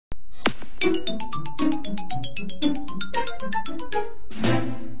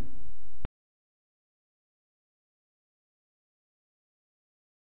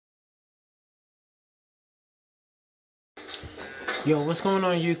Yo, what's going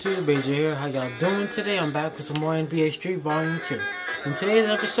on YouTube? AJ here. How y'all doing today? I'm back with some more NBA Street Volume 2. In today's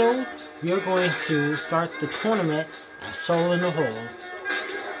episode, we are going to start the tournament at Soul in the Hole.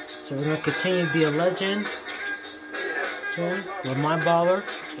 So we're going to continue to be a legend with my baller,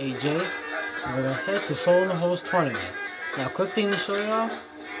 AJ. And we're going to head to Soul in the Hole's tournament. Now, quick thing to show y'all.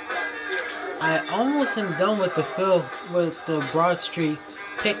 I almost am done with the Broad Street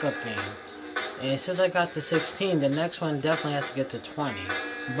pickup game. And since I got to 16, the next one definitely has to get to 20.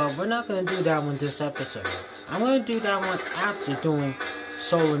 But we're not going to do that one this episode. I'm going to do that one after doing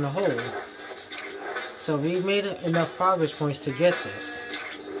Soul in the Hole. So we made enough progress points to get this.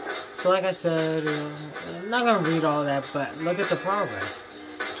 So like I said, I'm not going to read all that, but look at the progress.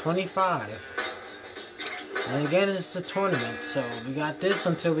 25. And again, it's a tournament, so we got this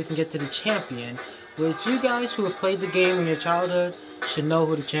until we can get to the champion, which you guys who have played the game in your childhood should know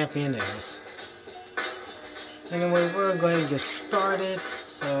who the champion is. Anyway, we're going to get started.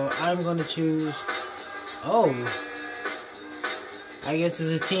 So I'm going to choose. Oh, I guess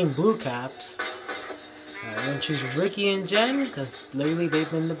it's a team Blue Caps. I'm going to choose Ricky and Jen because lately they've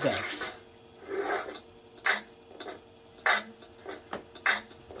been the best.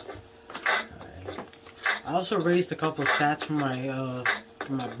 I also raised a couple of stats for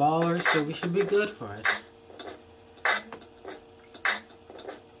my ballers, so we should be good for it.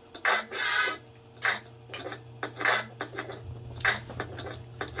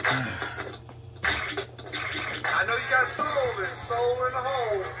 I know you got soul in the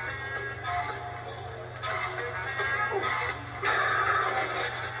hole.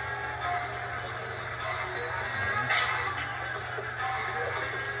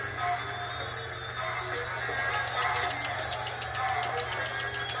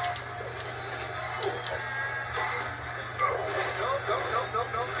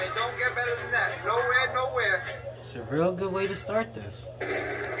 No. It don't get better than that. Nowhere. It's a real good way to start this.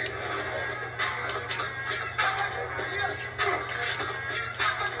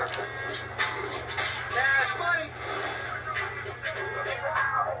 Cash money.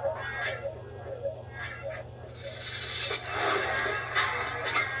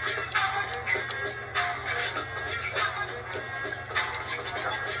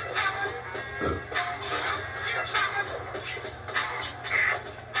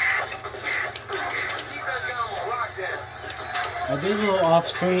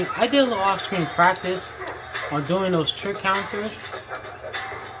 I did a little off-screen practice on doing those trick counters.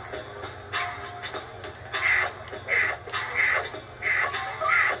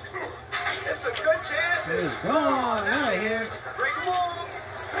 It's a good chance. He's gone out of here. Break them all.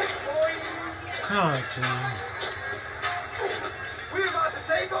 Oh, John. We're about to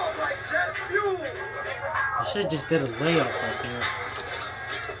take off like jet fuel. I should have just did a layup right there.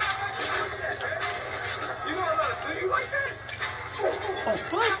 You gonna let it do you like that? Oh,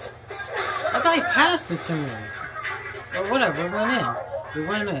 what? I thought he passed it to me. But whatever, it went in. It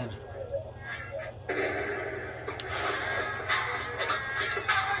went in.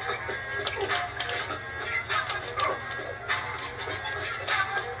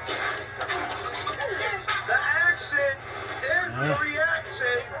 The action is the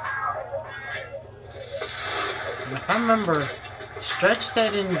reaction. And if I remember, Stretch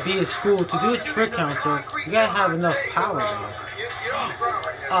said in B school to do a trick counter, you gotta have enough power though.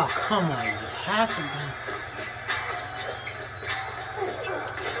 Oh, come on, you just had to be.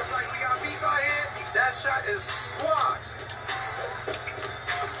 Just like we got beef out here, that shot is squashed.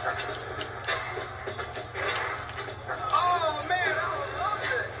 Oh man, I love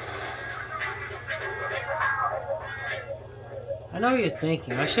this. I know you're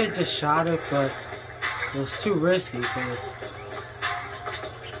thinking, I should have just shot it, but it was too risky because.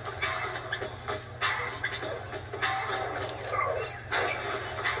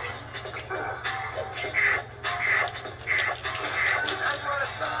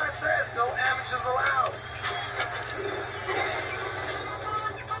 No amateurs allowed.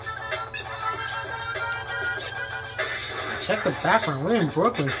 Check the background, we're in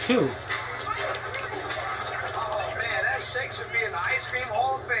Brooklyn too. Oh man, that shake should be in the Ice Cream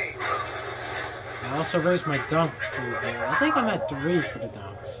Hall of Fame. I also raised my dunk a little bit. I think I'm at 3 for the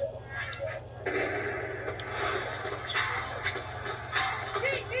dunks.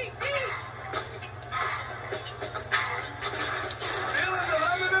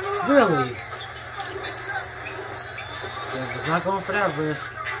 Really? Yeah, was not going for that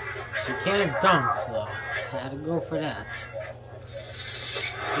risk. She can't dunk, so had to go for that.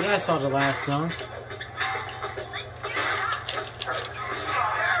 Yeah, I saw the last dunk.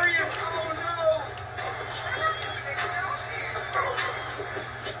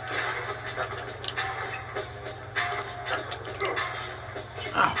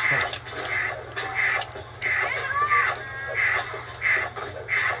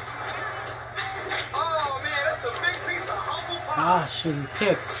 shit he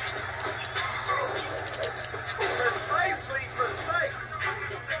picked. Precisely precise.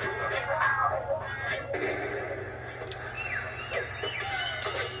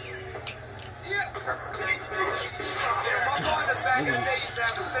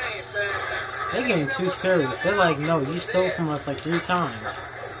 They're getting too serious. They're like, no, you stole from us like 3 times.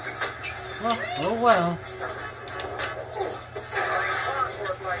 Well, oh well.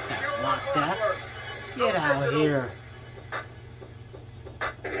 Block that. Get out here.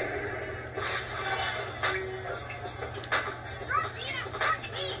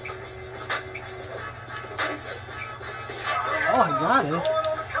 Oh, I got it.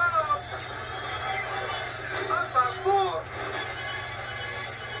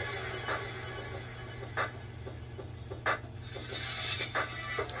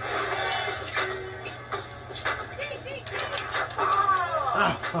 Oh,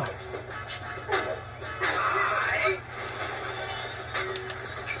 fuck.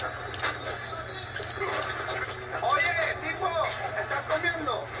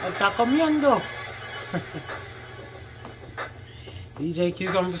 Está comiendo. DJ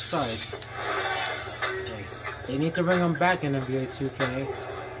Cucumber Slice. Yes. They need to bring him back in NBA 2K.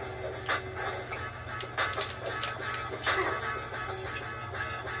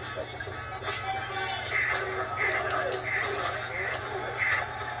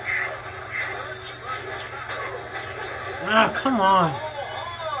 Ah, come on.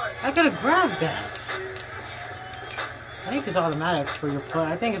 I could have grabbed that. I think it's automatic for your play.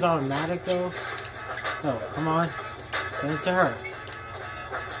 I think it's automatic though. Oh, come on. Send it to her.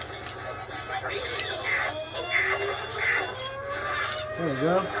 There we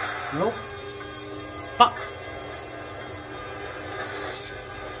go. Nope. Pop.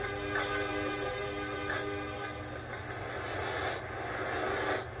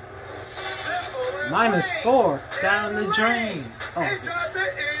 -4 down the drain. Oh,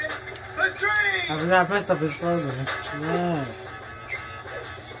 I forgot I messed up his slogan. Yeah.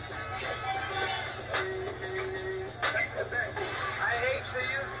 I hate to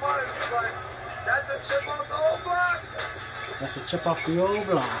use puns, but that's a chip off the old block. That's a chip off the old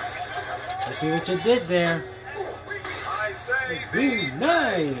block. Let's see what you did there. I say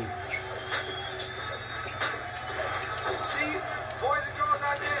B-Nay. See, boys and girls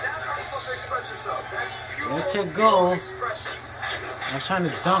out there, that's how you're supposed to express yourself. That's pure That's a goal. expression. I was trying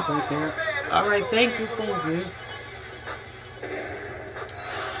to dunk right there. Alright, thank you, thank you.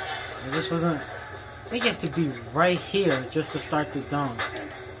 It just wasn't... I think you have to be right here just to start the dunk.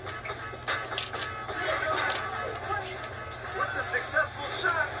 With the successful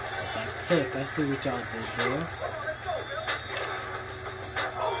shot. That pick, I see what y'all did there.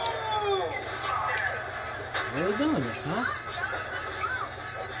 Oh! Really doing this, huh?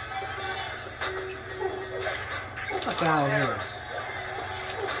 Fuck out of here.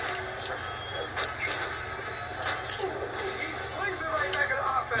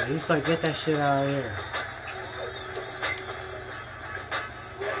 Yeah, he's like, get that shit out of here.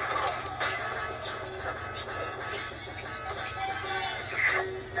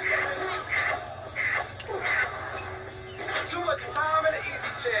 Too much time in the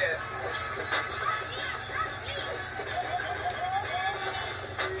easy chair.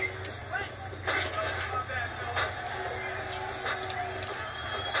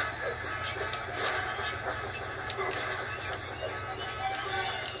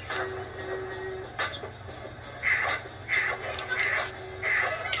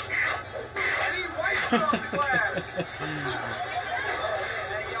 Glass. Oh man,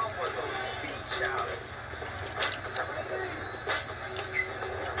 that young was a beast out.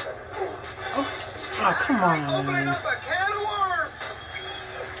 Oh, come on, Opening man. up a can of worms.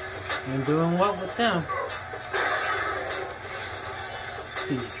 And doing what with them?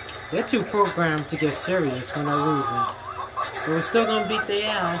 See, they're too programmed to get serious when they're losing. But we're still gonna beat their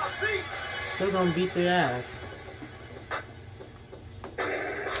ass. Still gonna beat their ass.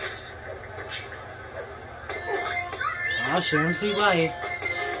 I'll show him see light.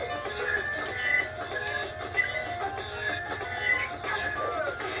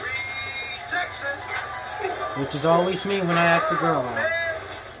 Which is always me when I ask a girl out.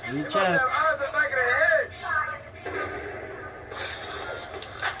 Reject.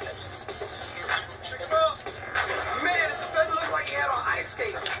 Man, the defender looked like he had on ice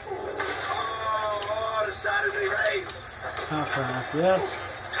skates. Oh, the shot is erased. Top half, yeah.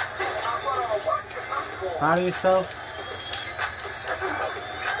 What? Proud of yourself?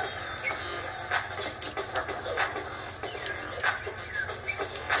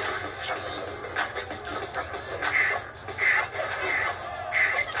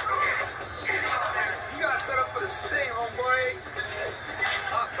 You got set up for the sting, homeboy.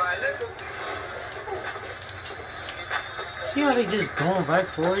 how they just going right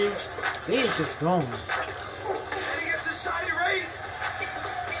for you? They is just going. And he gets his shot erased.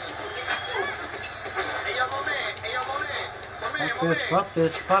 Hey, yo, my man. Hey, yo, my man. My man, Fuck my this, man. fuck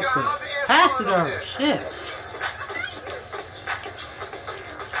this, fuck Yo, how's this. the ass Pass it going up over. there? Shit.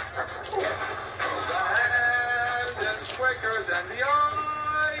 The hand is quicker than the eye.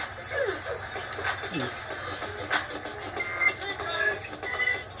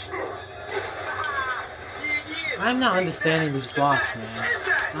 I'm not understanding these blocks, man.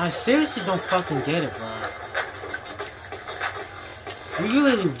 I seriously don't fucking get it, bro. You're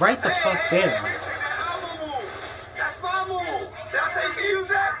literally right the fuck there. That's my move. Did I say you can use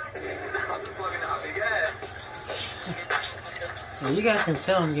that? I'm just fucking out big ass. Yeah, you guys can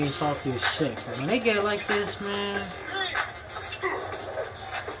tell I'm getting salty as shit. But when they get it like this, man.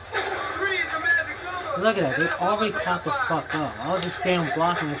 Look at that, they already caught the fuck up. I'll just stay on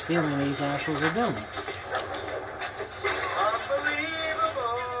blocking and stealing what these assholes are doing.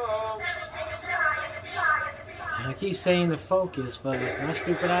 I keep saying the focus, but my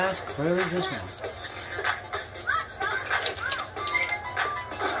stupid ass clearly just won't.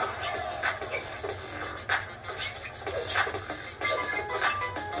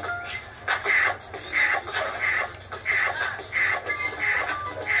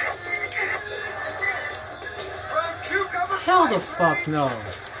 Hell the fuck no.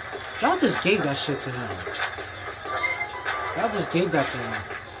 Y'all just gave that shit to him. Y'all just gave that to him.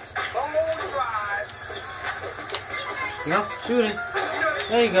 Yep, shoot it.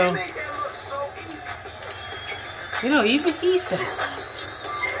 There you go. You know, even he says that.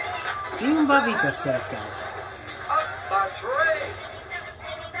 Even Babita says that. Up by thre.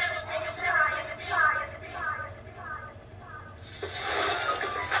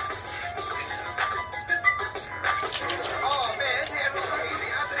 Oh man, his hand was crazy.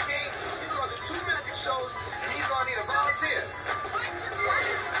 After the game, he's gonna do 2 magic shows and he's gonna need a volunteer.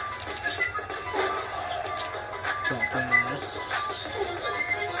 Jackass.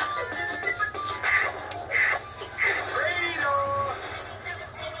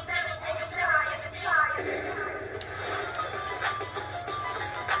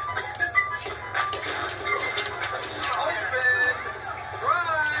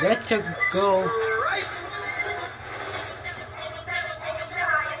 That took go. Right.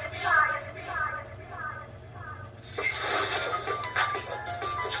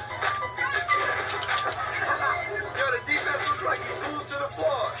 Yo, the defense looks like he's moved to the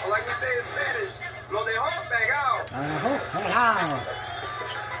floor. Or like we say in Spanish, lo dejó pegado.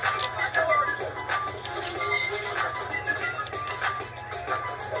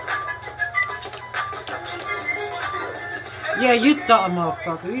 Yeah, you thought,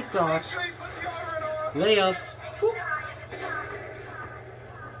 motherfucker. You thought. Layup. Whoop.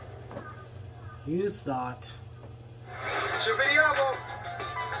 You thought. Chubiriamo.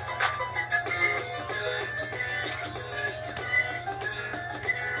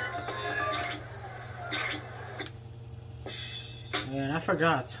 Man, I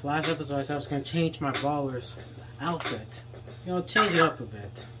forgot. Last episode I said I was going to change my baller's outfit. You know, change it up a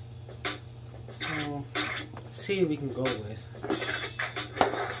bit. So, see if we can go with.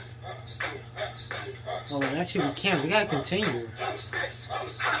 Oh, actually we can't. We gotta continue.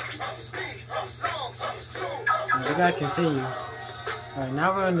 We gotta continue. Alright,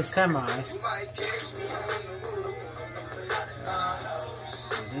 now we're in the semis.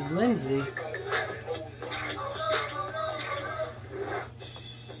 There's Lindsay.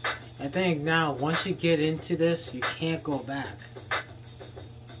 I think now, once you get into this, you can't go back.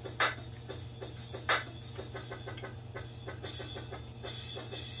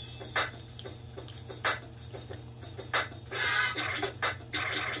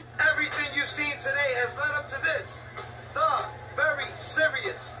 Everything you've seen today has led up to this. The very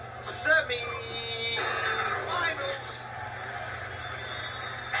serious semi-finals.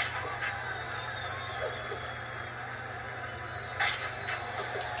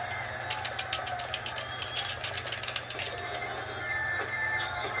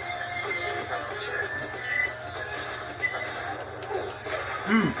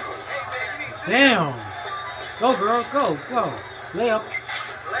 Damn! Go, girl, go, go. Lay up.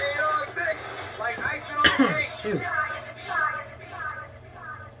 Lay it on thick, like icing on the cake. Shoot.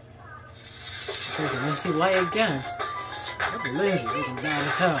 There's an MC Light again. Look at Lindsay, looking bad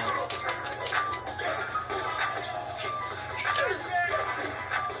as hell.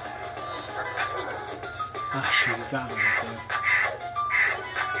 Ah, shit, you got me right there.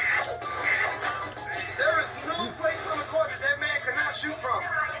 There is no place on the court that man cannot shoot from.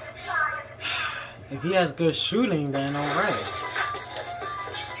 If he has good shooting, then alright.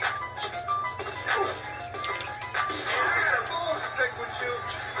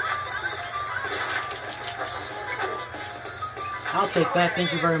 I'll take that.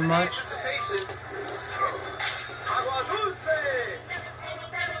 Thank you very much.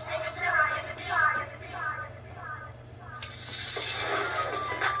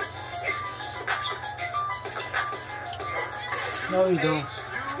 No, you don't.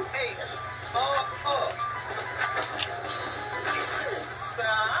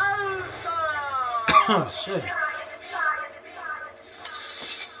 Oh, shit.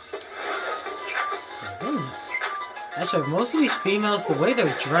 Actually, most of these females, the way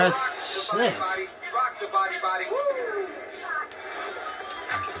they're dressed, shit. Okay.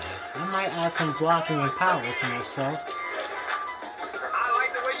 I might add some blocking and power to myself. I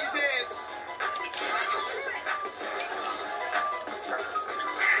like the way you dance.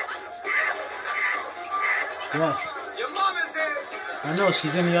 Yes. Your mama's here. I know,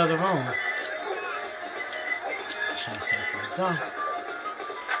 she's in the other room. Done.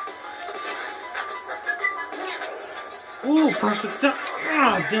 Ooh, perfect.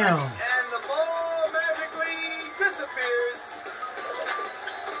 Ah, damn. And the ball magically disappears.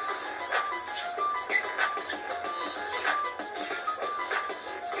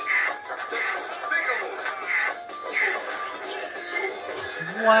 Despicable.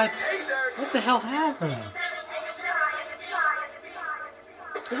 What? What the hell happened?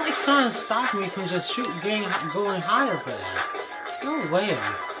 It's like something stopped me from just going higher for that. No way.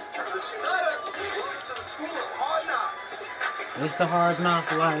 The stutter belongs to the school of hard knocks. It's the hard knock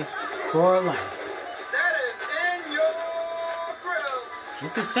life for life. That is in your grill.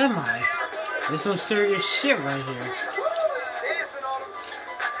 It's the semis. There's some serious shit right here. Dancing on them.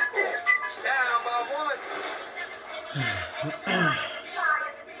 Down by one.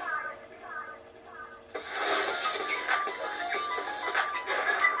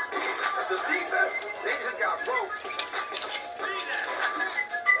 The defense, they just got broke.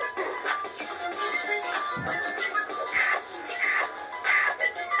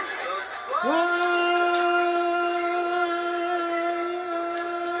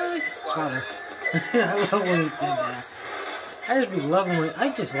 What? I love when he did that. I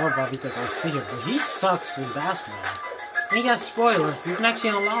just love Bobito Garcia, but he sucks in basketball. And he got spoiler, you can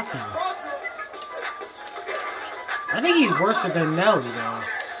actually unlock him. I think he's worse than Nelly though,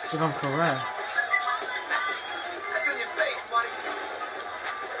 if I'm correct. That's in your face, buddy.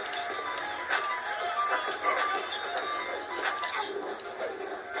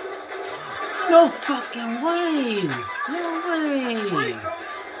 No fucking way! No way! Man,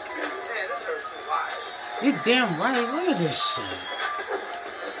 this hurts too hard. You're damn right, look at this shit.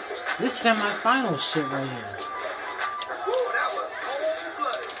 This semi-final shit right here. Ooh, that was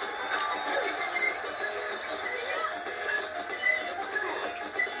cold-blooded.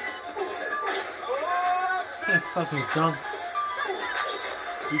 Can't fucking dunk.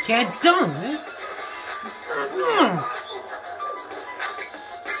 You can't dunk, man.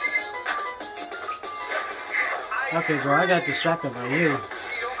 Okay, bro, I got distracted by you. You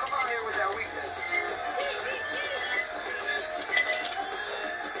don't come out here with that weakness.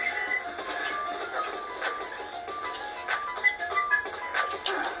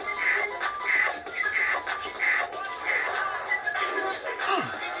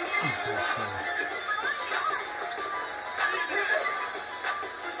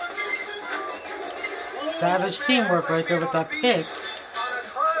 Savage teamwork right there with that pick. On a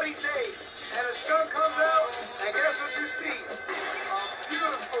cloudy day, and the sun comes out, and guess what you see?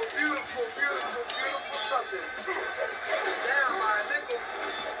 Beautiful, beautiful, beautiful, beautiful something. Down by a nickel.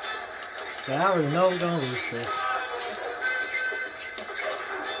 Yeah, I already know we're gonna lose this.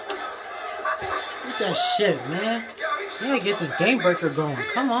 Look at that shit, man. You gotta get this game breaker going.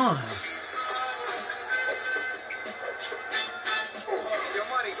 Come on. Your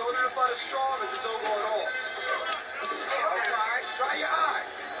money, go to the butter strong and just don't go at all. Try your eye.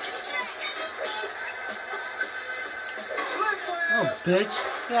 Oh, bitch.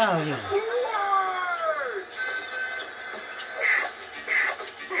 Get out of here. Word.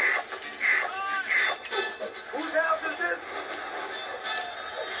 Whose house is this?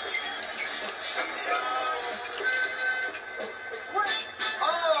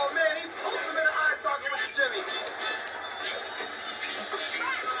 Oh man, he pokes him in the eye socket with the Jimmy.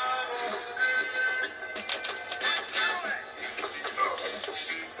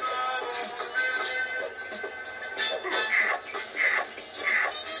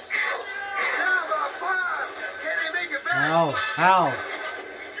 Down by 5. Can they make it back? How? How?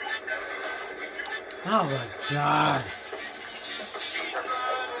 Oh my god.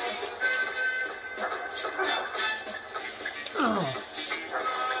 Oh.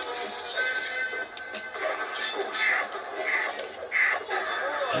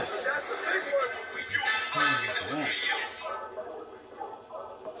 Yes. That's a big one. Totally wet.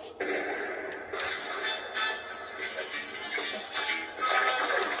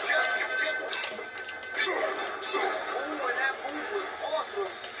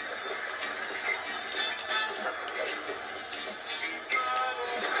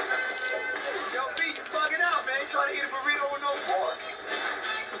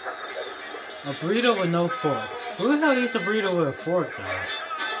 A burrito with no fork. Who the hell eats a burrito with a fork, though?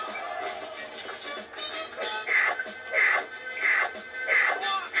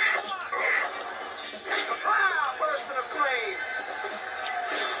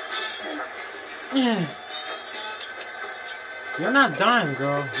 Yeah. You're not dying,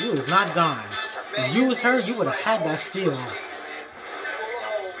 girl. You was not dying. If you was her, you would have had that steel.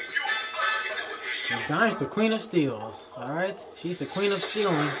 And Dime's the queen of steals, alright? She's the queen of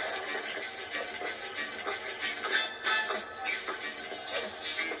stealing.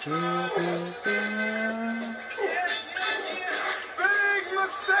 Big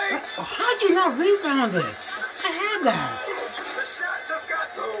mistake! How'd you not rebound it? I had that. The shot just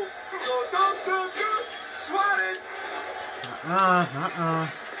got through. Swatted. You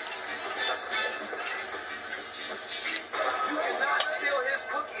cannot steal his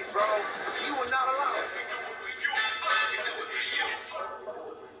cookies, bro. You will not allow it.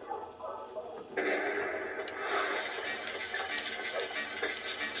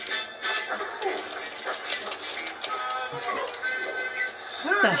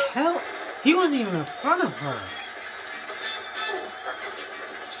 What the hell? He wasn't even in front of her.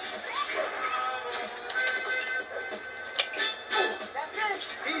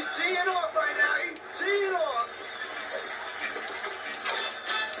 He's G'ing off right now. He's G'ing off.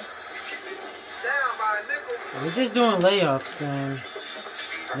 Down by a nickel. If we're just doing layups, then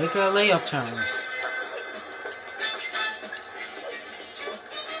make it a layup challenge.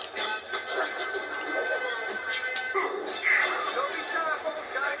 Don't be shy, folks.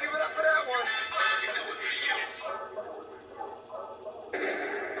 Gotta give it up for that one.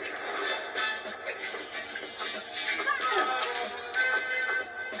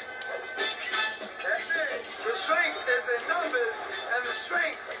 That's it. The strength is in numbers, and the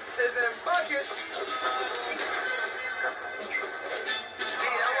strength is in buckets.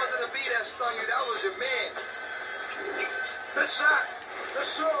 Gee, that wasn't a bee that stung you. That was your man. The shot. The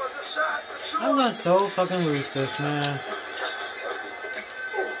shot. The shot. The shot. I'm gonna so fucking lose this, man.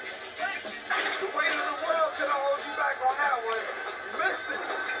 The weight of the world could have hold you back on that one. You missed it.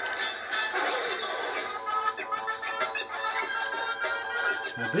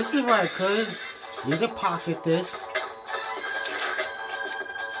 Now, this is where I could either pocket this.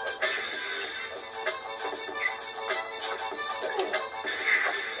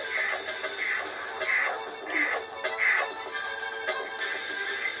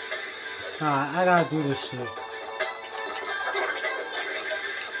 Alright, I gotta do this shit.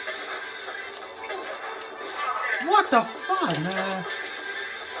 What the fuck, man?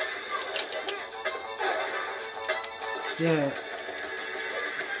 Yeah.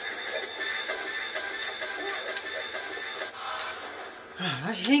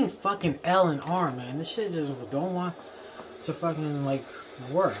 I hate fucking L and R, man. This shit just don't want to fucking, like,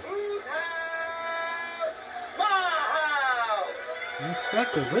 work. Whose house? My house.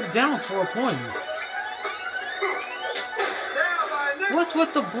 Unexpected. We're down 4 points. Down by a nickel. What's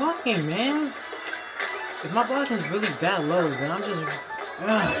with the blocking, man? If my blocking's really that low, then I'm just...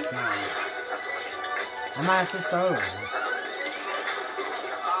 God. I might have to start over.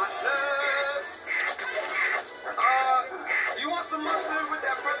 Hotness. You want some mustard with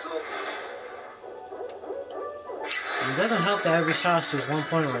that pretzel? It doesn't help that every shot's just 1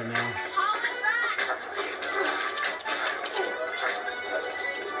 point right now.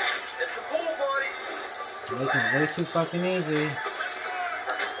 It's a pool party. Making it way too fucking easy.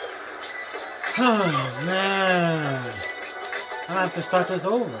 Oh, man. I have to start this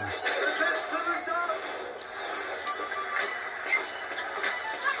over. The pitch to the dunk.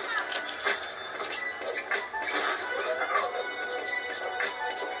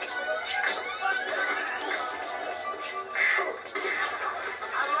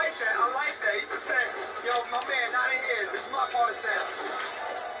 I like that. He just said, yo, my man, not in here. This is my part of town.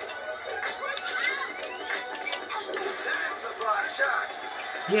 That's a block shot.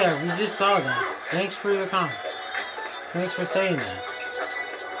 Yeah, we just saw that. Thanks for your comment. Thanks for saying that.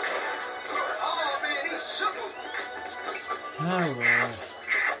 Oh, man, he shook him. Oh, Lord. Man,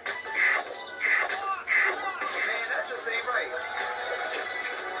 that just ain't right.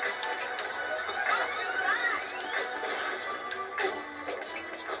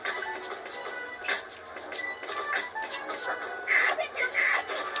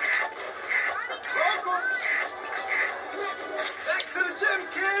 Welcome. Back to the gym,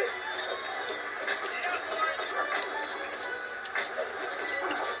 kid.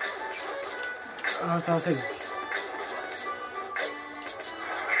 I was gonna say...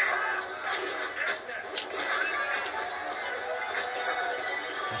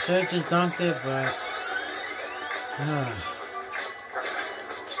 I should have just dunked it, but...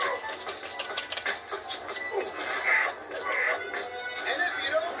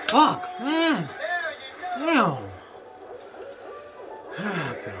 Fuck, man. Damn.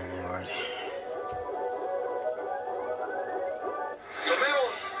 Oh, good lord.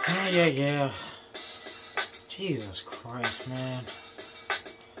 Yeah. Jesus Christ, man.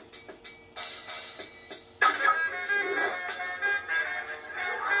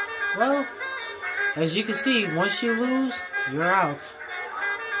 Well, as you can see, once you lose, you're out.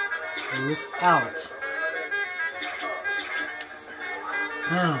 You're out.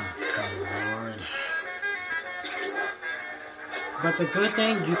 Oh, good lord. But the good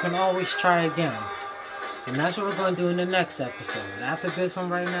thing, you can always try again. And that's what we're going to do in the next episode. After this one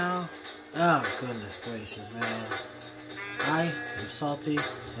right now, oh goodness gracious, man. I am salty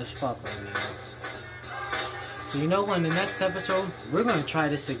as fuck right now. So you know what, in the next episode, we're going to try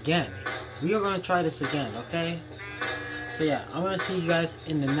this again. We are going to try this again, okay? So yeah, I'm going to see you guys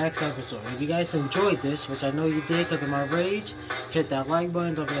in the next episode. If you guys enjoyed this, which I know you did because of my rage, hit that like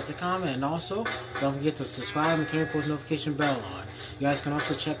button, don't forget to comment, and also, don't forget to subscribe and turn post notification bell on. You guys can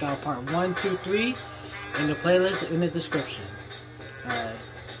also check out part 1, 2, 3 in the playlist in the description. Alright,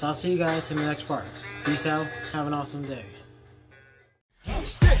 so I'll see you guys in the next part. Peace out, have an awesome day.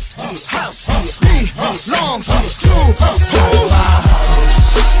 This house belongs to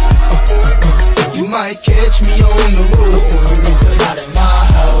you might catch me on the road.